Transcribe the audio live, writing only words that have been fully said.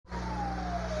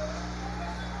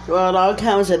Well, it all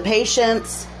comes with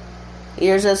patience,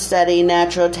 years of study,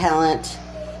 natural talent,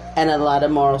 and a lot of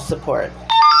moral support.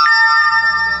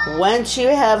 Once you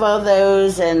have all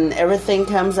those and everything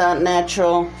comes out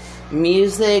natural,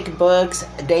 music, books,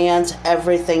 dance,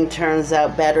 everything turns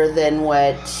out better than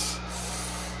what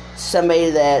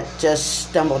somebody that just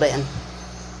stumbled in.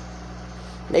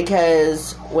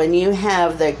 Because when you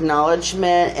have the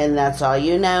acknowledgement and that's all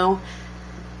you know,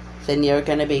 then you're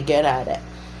going to be good at it.